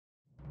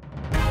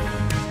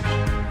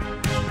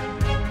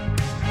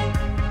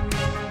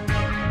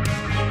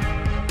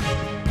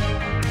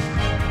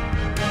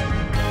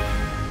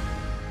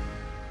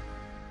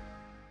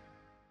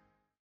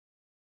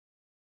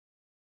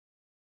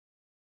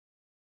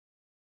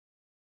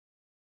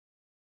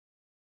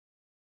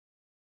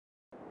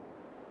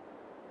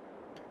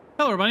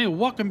Hello everybody, and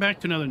welcome back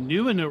to another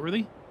new and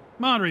noteworthy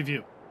mod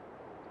review.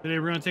 Today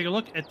we're going to take a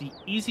look at the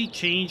Easy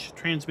Change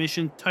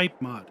Transmission Type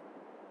mod.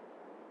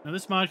 Now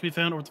this mod can be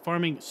found over at the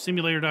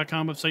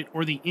farmingsimulator.com website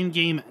or the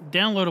in-game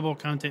downloadable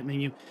content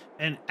menu,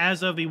 and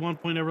as of the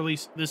 1.0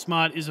 release, this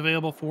mod is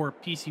available for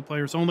PC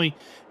players only,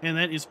 and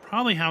that is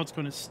probably how it's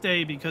going to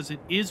stay because it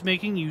is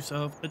making use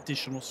of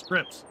additional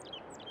scripts.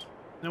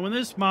 Now when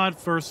this mod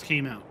first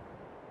came out,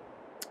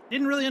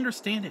 didn't really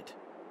understand it.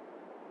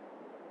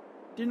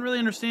 Didn't really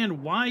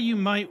understand why you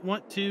might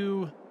want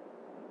to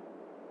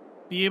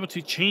be able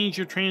to change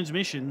your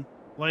transmission,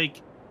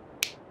 like,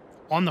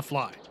 on the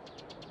fly.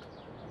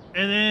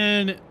 And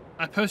then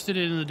I posted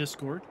it in the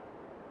Discord,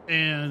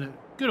 and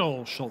good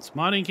old Schultz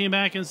Modding came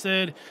back and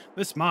said,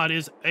 this mod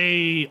is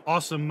a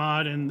awesome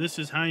mod, and this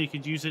is how you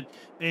could use it,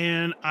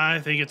 and I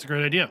think it's a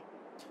great idea.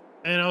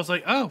 And I was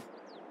like, oh,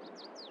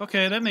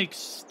 okay, that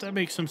makes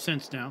some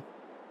sense now.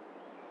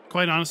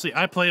 Quite honestly,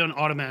 I play on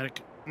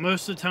automatic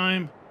most of the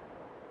time.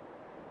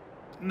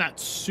 I'm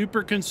not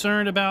super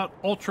concerned about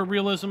ultra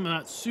realism. I'm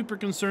not super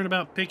concerned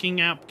about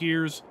picking out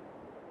gears.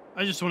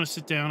 I just want to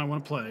sit down, I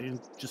want to play, and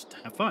just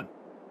have fun.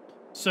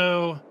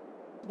 So,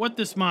 what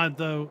this mod,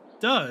 though,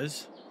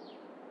 does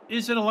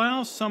is it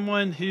allows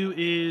someone who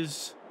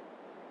is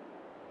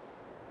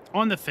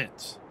on the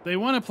fence. They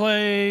want to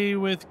play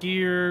with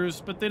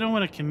gears, but they don't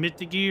want to commit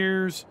to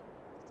gears.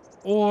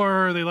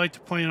 Or they like to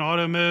play in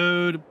auto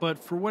mode,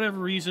 but for whatever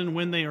reason,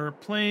 when they are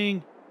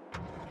playing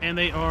and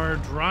they are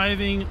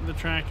driving the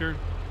tractor,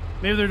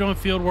 maybe they're doing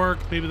field work,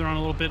 maybe they're on a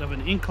little bit of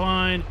an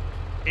incline,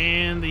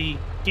 and the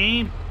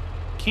game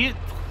can't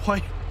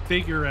quite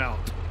figure out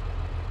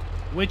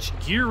which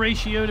gear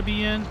ratio to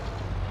be in,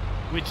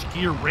 which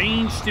gear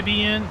range to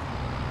be in,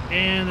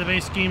 and the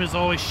base game is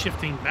always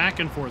shifting back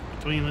and forth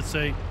between, let's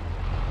say,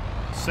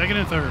 second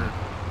and third,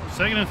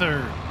 second and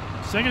third,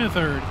 second and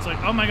third. It's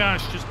like, oh my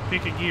gosh, just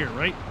pick a gear,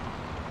 right?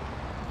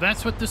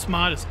 That's what this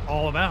mod is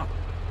all about.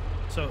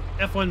 So,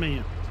 F1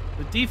 menu.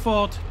 The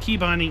default key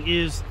binding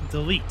is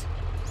delete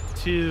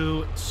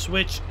to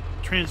switch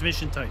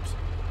transmission types,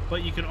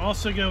 but you can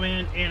also go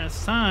in and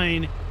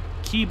assign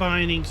key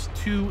bindings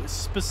to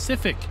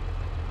specific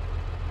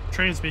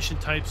transmission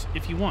types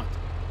if you want.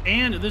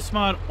 And this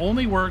mod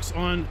only works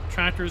on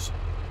tractors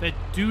that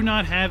do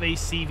not have a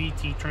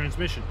CVT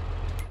transmission.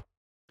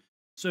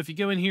 So if you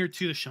go in here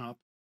to the shop,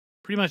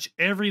 pretty much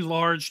every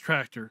large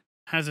tractor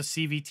has a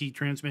CVT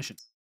transmission.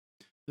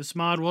 This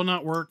mod will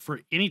not work for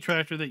any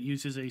tractor that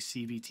uses a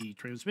CVT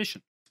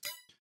transmission,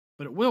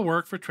 but it will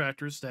work for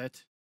tractors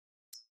that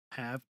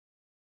have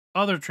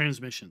other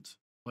transmissions,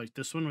 like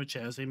this one, which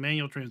has a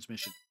manual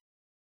transmission.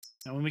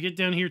 Now, when we get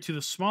down here to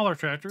the smaller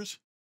tractors,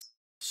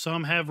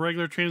 some have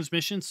regular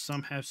transmissions,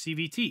 some have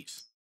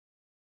CVTs.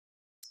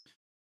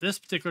 This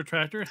particular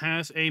tractor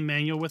has a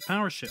manual with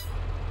power shift,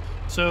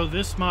 so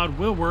this mod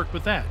will work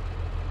with that.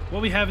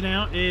 What we have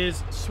now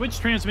is switch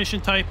transmission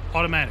type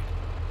automatic.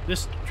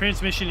 This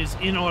transmission is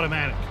in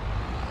automatic.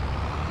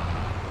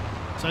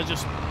 So I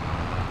just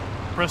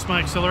press my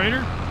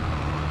accelerator,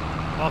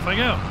 off I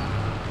go.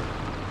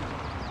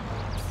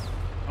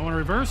 I want to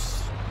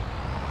reverse.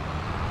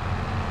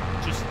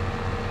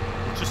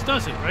 It just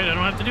does it, right? I don't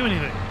have to do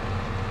anything.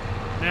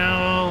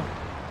 Now,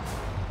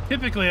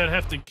 typically I'd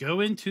have to go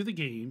into the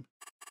game.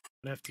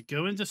 I'd have to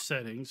go into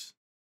settings.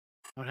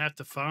 I'd have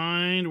to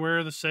find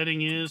where the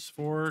setting is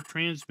for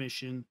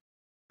transmission.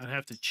 I'd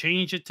have to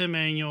change it to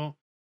manual,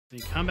 then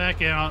come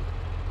back out,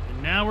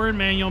 and now we're in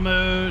manual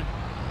mode.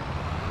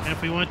 And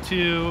if we want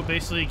to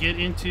basically get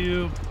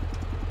into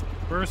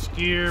first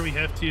gear, we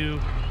have to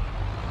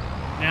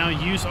now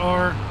use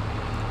our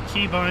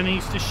key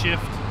bindings to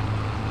shift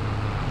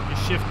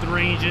the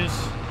ranges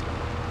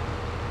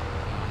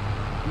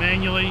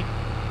manually.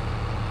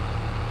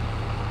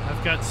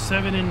 I've got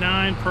 7 and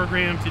 9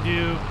 programmed to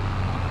do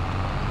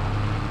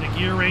the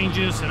gear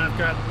ranges, and I've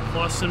got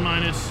plus and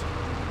minus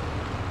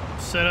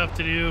set up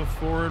to do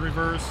forward,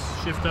 reverse,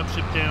 shift up,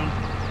 shift down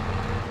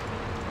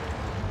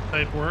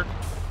type work.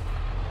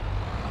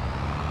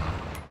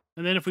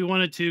 And then if we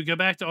wanted to go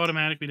back to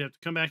automatic, we'd have to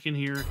come back in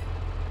here,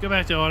 go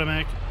back to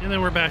automatic, and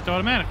then we're back to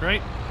automatic,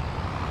 right?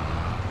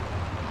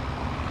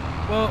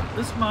 Well,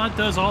 this mod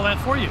does all that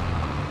for you.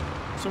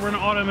 So we're in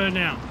auto mode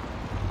now.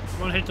 I'm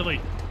going to hit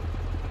delete.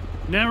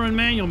 Now we're in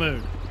manual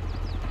mode.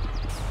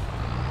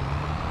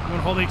 I'm going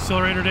to hold the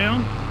accelerator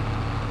down.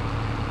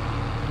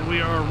 And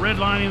we are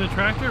redlining the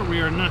tractor. We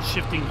are not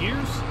shifting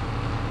gears.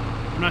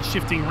 We're not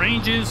shifting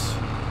ranges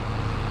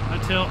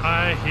until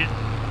I hit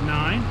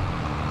 9.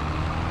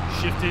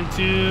 Shift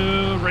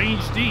into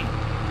range D.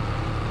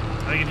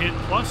 I can hit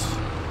plus.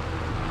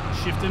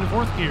 Shift into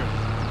fourth gear.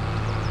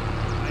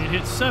 I can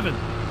hit 7.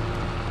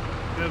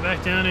 Go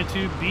back down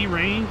into B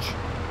range.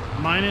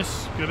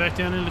 Minus. Go back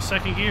down into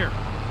second gear.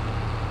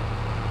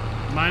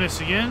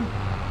 Minus again.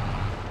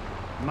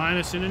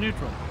 Minus into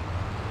neutral.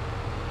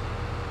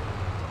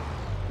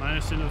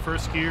 Minus into the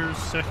first gear.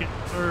 Second,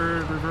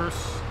 third,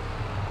 reverse.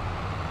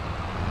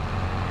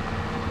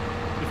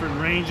 Different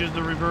ranges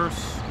to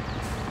reverse.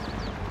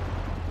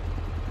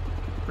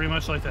 Pretty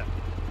much like that.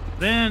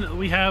 Then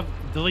we have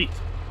delete.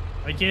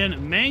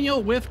 Again,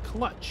 manual with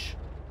clutch.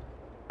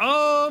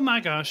 Oh my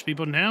gosh,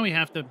 people, now we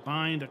have to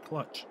bind a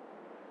clutch.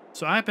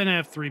 So I happen to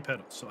have 3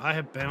 pedals, so I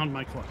have bound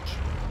my clutch.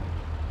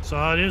 So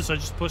all it is, I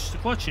just push the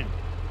clutch in.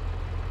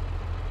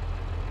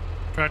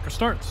 Tractor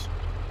starts.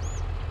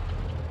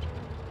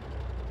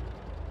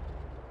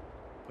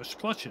 Push the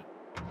clutch in.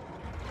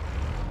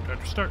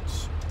 Tractor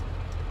starts.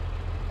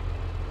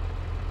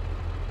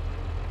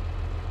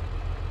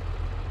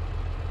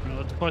 I'm gonna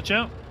let the clutch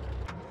out.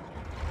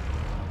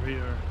 We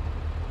are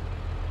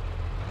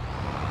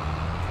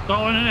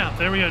going in and out.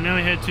 There we go. Now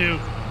we had to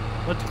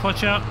let the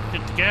clutch out,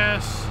 hit the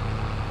gas.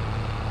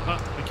 Oh,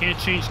 I can't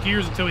change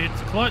gears until we hit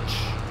the clutch.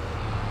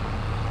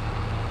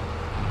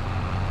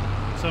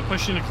 So I'm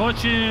pushing the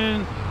clutch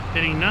in,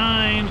 hitting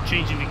 9,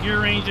 changing the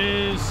gear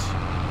ranges.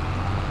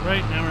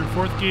 Right, now we're in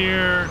 4th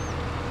gear.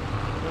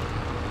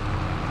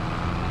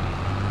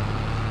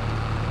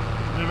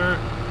 Remember,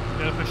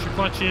 you gotta push your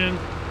clutch in.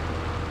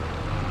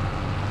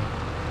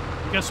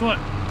 Guess what?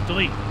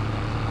 Delete.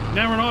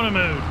 Now we're in auto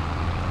mode.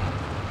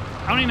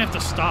 I don't even have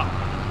to stop.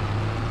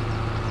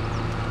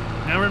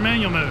 Now we're in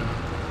manual mode.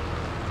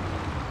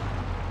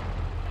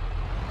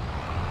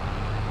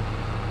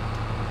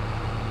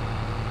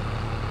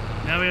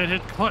 Now we gotta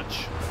hit the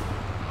clutch.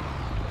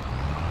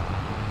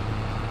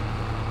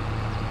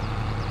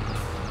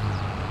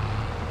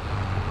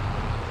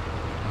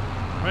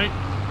 Right?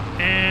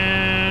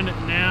 And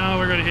now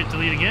we're gonna hit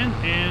delete again,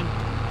 and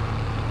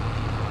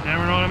now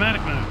we're in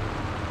automatic mode.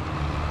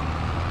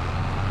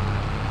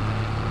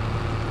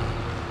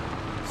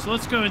 So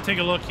let's go and take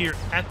a look here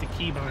at the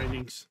key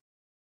bindings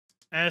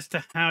as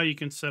to how you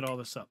can set all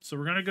this up. So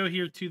we're going to go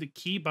here to the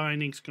key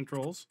bindings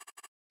controls.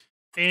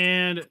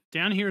 And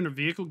down here in the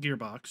vehicle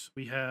gearbox,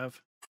 we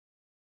have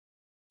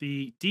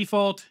the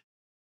default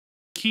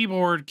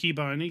keyboard key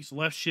bindings.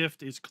 Left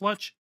shift is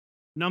clutch.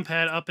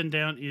 Numpad up and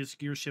down is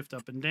gear shift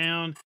up and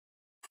down.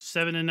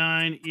 7 and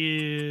 9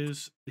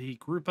 is the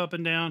group up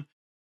and down.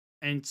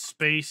 And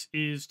space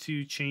is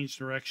to change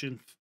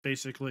direction,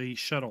 basically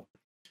shuttle.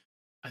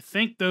 I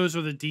think those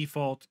are the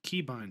default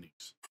key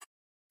bindings.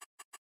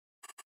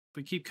 If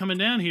we keep coming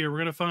down here, we're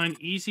going to find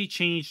easy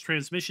change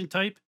transmission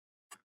type.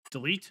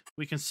 Delete.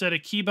 We can set a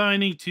key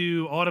binding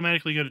to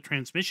automatically go to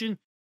transmission.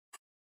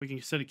 We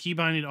can set a key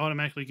binding to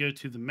automatically go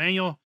to the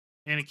manual,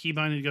 and a key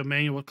binding to go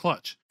manual with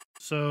clutch.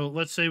 So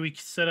let's say we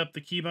set up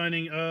the key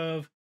binding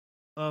of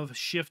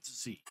Shift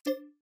Z.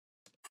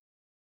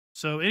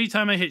 So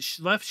anytime I hit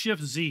left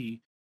Shift Z,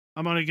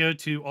 I'm going to go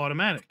to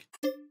automatic.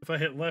 If I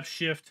hit left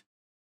Shift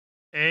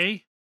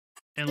A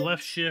and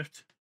left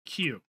Shift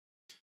Q.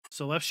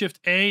 So left Shift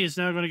A is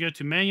now going to go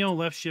to manual.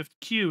 Left Shift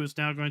Q is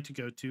now going to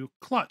go to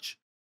clutch,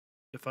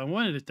 if I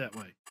wanted it that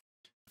way.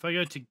 If I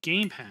go to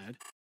gamepad,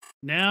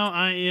 now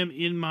I am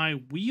in my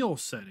wheel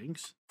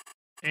settings,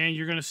 and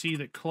you're going to see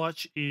that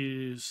clutch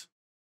is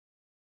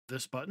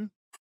this button.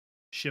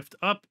 Shift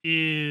up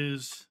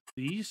is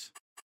these.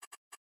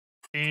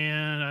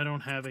 And I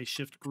don't have a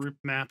shift group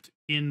mapped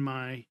in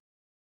my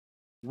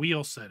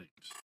wheel settings.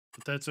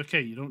 But that's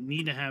okay. You don't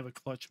need to have a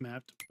clutch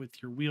mapped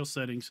with your wheel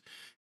settings.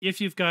 If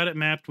you've got it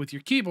mapped with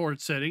your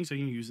keyboard settings, and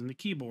you're using the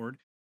keyboard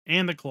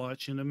and the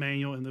clutch and the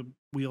manual and the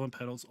wheel and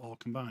pedals all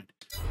combined.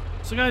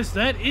 So guys,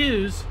 that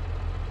is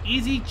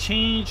easy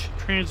change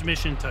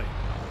transmission type.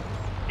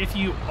 If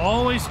you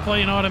always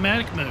play in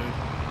automatic mode,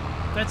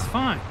 that's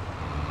fine.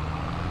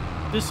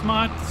 This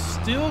mod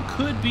still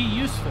could be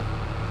useful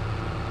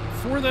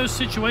for those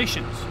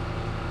situations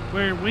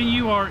where when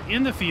you are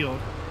in the field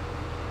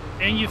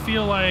and you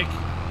feel like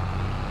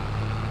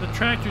the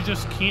tractor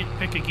just can't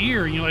pick a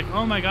gear, and you're like,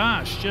 oh my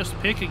gosh, just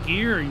pick a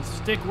gear and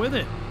stick with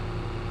it,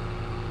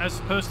 as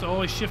opposed to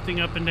always shifting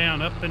up and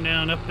down, up and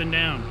down, up and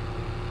down,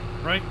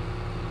 right?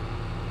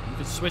 You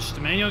can switch to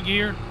manual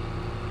gear,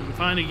 you can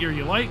find a gear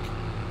you like,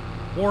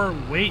 or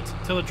wait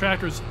till the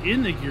tractor's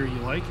in the gear you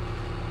like,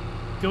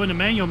 go into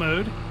manual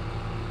mode,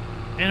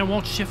 and it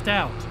won't shift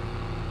out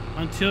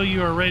until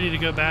you are ready to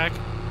go back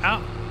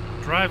out,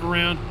 drive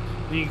around,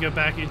 then you can go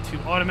back into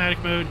automatic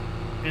mode,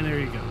 and there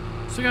you go.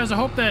 So guys, I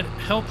hope that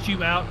helped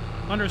you out,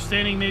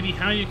 understanding maybe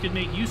how you could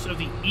make use of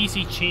the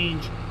easy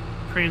change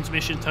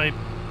transmission type.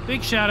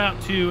 Big shout out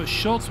to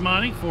Schultz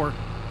Modding for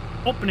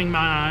opening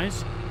my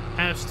eyes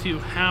as to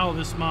how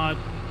this mod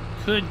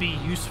could be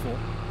useful,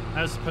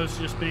 as opposed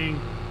to just being,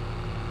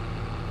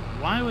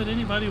 why would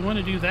anybody want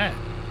to do that?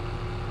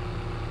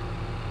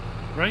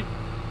 Right?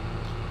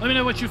 Let me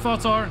know what your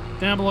thoughts are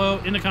down below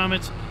in the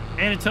comments.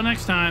 And until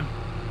next time,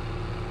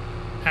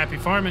 happy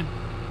farming.